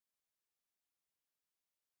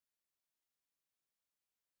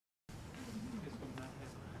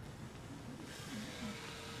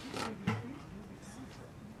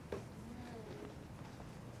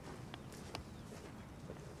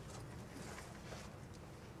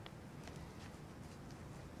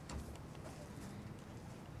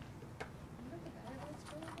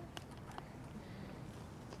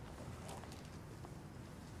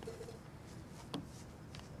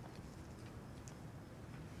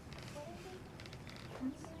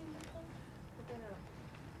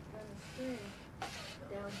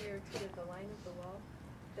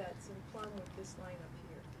that's in plumb with this line up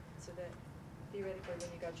here, so that theoretically when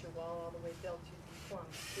you got your wall all the way built, you'd be plumb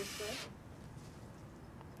this way.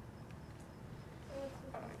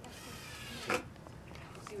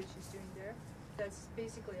 See what she's doing there? That's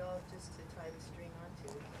basically all just to tie the string onto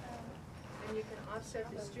it. And you can offset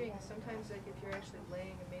the string. Sometimes, like if you're actually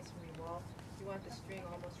laying a masonry wall, you want the string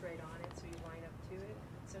almost right on it, so you line up to it.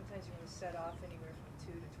 Sometimes you want to set off anywhere from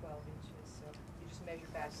 2 to 12 inches, so you just measure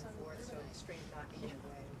back and forth so the string's not in your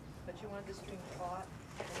way. But you want the string taut,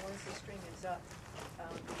 and once the string is up,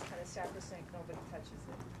 it's kind of sacrosanct, nobody touches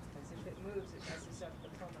it. Because if it moves, it messes up the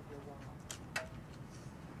plumb of your wall.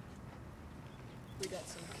 We got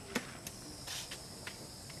some.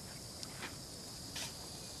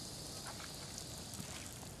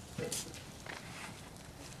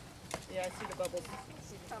 Yeah, I see the bubbles.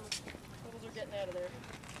 Bubbles are getting out of there.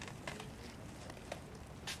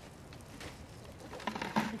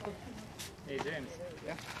 Hey James.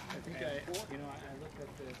 Yeah. I think I looked at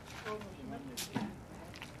the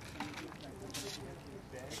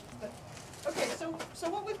Okay, so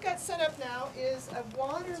what we've got set up now is a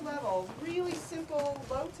water level, really simple,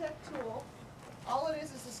 low-tech tool. All it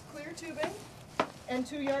is this clear tubing and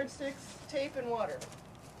 2 yardsticks, tape, and water.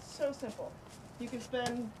 So simple. You can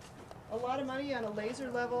spend a lot of money on a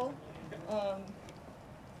laser level,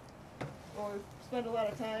 or spend a lot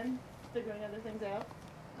of time figuring other things out.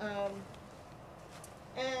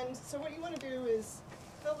 And so what you want to do is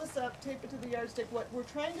fill this up, tape it to the yardstick. What we're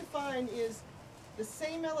trying to find is the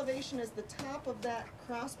same elevation as the top of that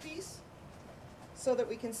cross piece, so that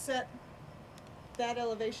we can set that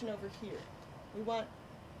elevation over here. We want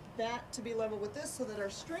that to be level with this so that our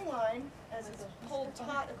string line, as it's pulled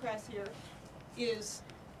taut across here, is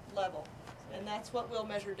level. And that's what we'll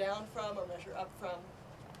measure down from or measure up from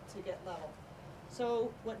to get level.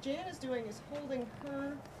 So what Jan is doing is holding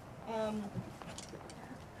her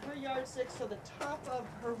her yardstick so the top of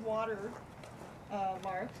her water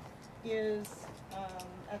mark is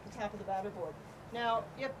at the top of the batter board. Now,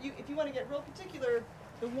 if you want to get real particular,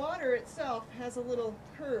 the water itself has a little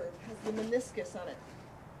curve, has the meniscus on it.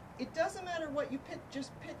 It doesn't matter what you pick,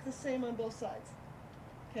 just pick the same on both sides.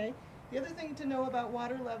 Okay? The other thing to know about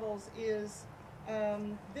water levels is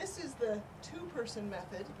this is the 2-person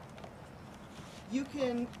method. You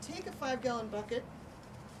can take a 5-gallon bucket,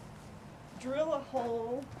 drill a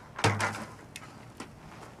hole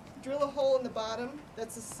in the bottom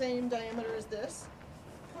that's the same diameter as this,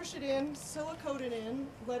 push it in, silicone it in,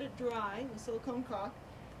 let it dry, the silicone caulk,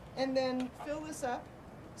 and then fill this up,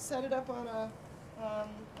 set it up on on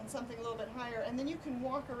something a little bit higher, and then you can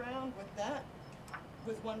walk around with that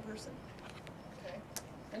with 1 person. Okay,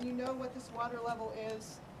 and you know what this water level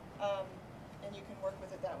is, and you can work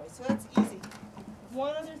with it that way. So that's easy.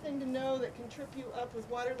 One other thing to know that can trip you up with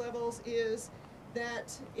water levels is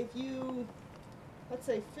that if you, let's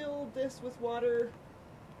say, fill this with water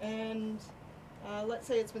and let's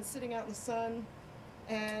say it's been sitting out in the sun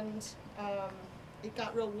and it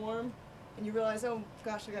got real warm and you realize, oh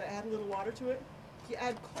gosh, I got to add a little water to it. If you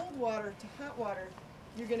add cold water to hot water,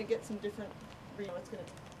 you're going to get some different, it's going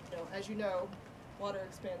to, as you know, water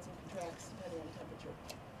expands and contracts depending on temperature.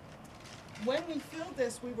 When we filled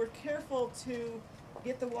this, we were careful to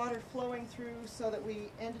get the water flowing through so that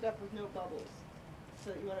we ended up with no bubbles.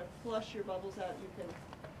 So that you want to flush your bubbles out, you can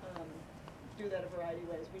do that a variety of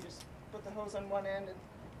ways. We just put the hose on one end and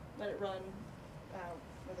let it run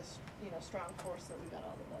with a strong force so that we got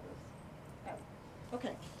all the bubbles out.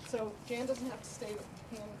 Okay, so Jan doesn't have to stay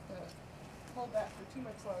hold that for too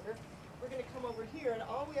much longer. We're going to come over here, and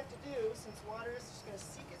all we have to do, since water is just going to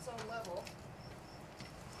seek its own level,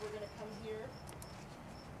 we're going to come here,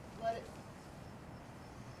 let it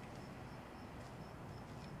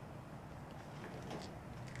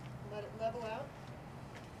level out.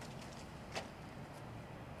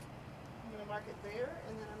 I'm going to mark it there,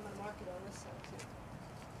 and then I'm going to mark it on this side too.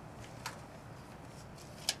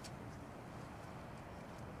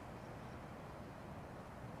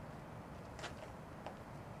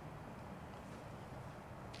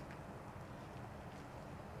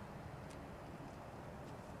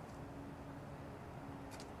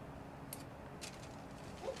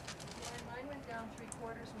 Mine went down 3/4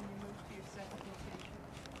 when you moved to your second location.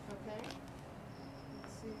 Okay?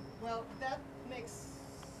 Let's see. Well, that makes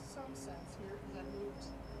some sense here because I moved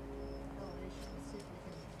elevation. Let's see if we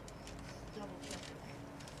can double check it.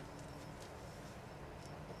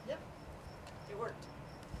 Yep, it worked.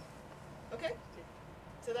 Okay?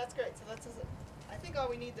 So that's great. So that's, I think, all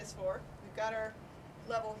we need this for. We've got our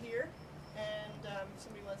level here, and if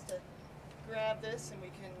somebody wants to grab this and we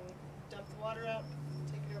can dump the water out,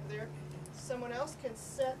 take it over there. Someone else can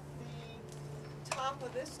set the top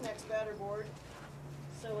of this next batter board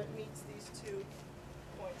so it meets these 2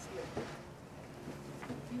 points here.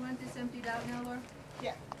 You want this emptied out now, Laura?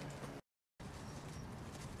 Yeah.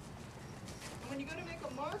 And when you go to make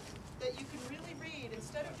a mark that you can really read,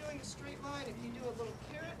 instead of doing a straight line, if you do a little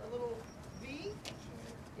caret, a little V,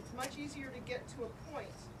 it's much easier to get to a point.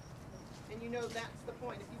 And you know that's the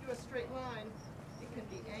point. If you do a straight line, it can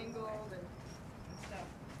be angled and stuff.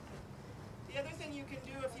 The other thing you can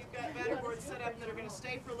do if you've got batter boards set up that are going to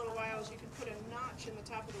stay for a little while is you can put a notch in the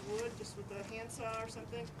top of the wood just with a handsaw or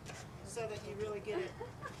something so that you really get it,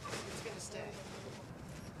 it's going to stay.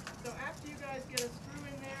 So after you guys get a screw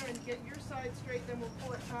in there and get your side straight, then we'll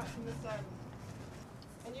pull it taut from this side.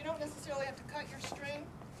 And you don't necessarily have to cut your string.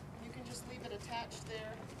 You can just leave it attached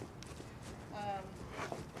there.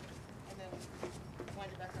 And then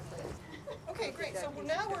wind it back up later. Okay, great. So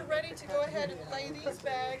now we're ready to go ahead and lay these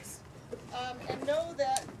bags. And know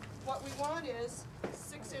that what we want is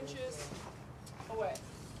 6 inches away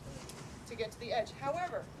to get to the edge.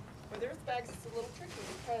 However, with earth bags it's a little tricky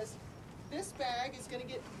because this bag is going to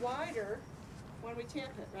get wider when we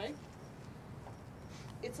tamp it, right?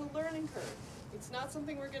 It's a learning curve. It's not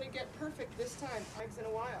something we're going to get perfect this time, bags in a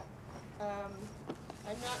while.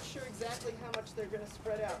 I'm not sure exactly how much they're going to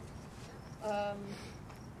spread out.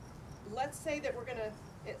 Let's say that we're going to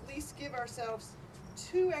at least give ourselves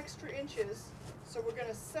 2 extra inches, so we're going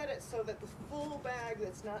to set it so that the full bag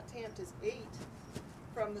that's not tamped is 8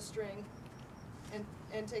 from the string,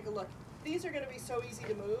 and take a look. These are going to be so easy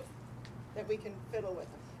to move that we can fiddle with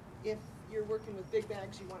them. If you're working with big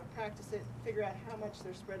bags, you want to practice it, figure out how much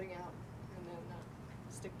they're spreading out, and then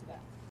stick to that.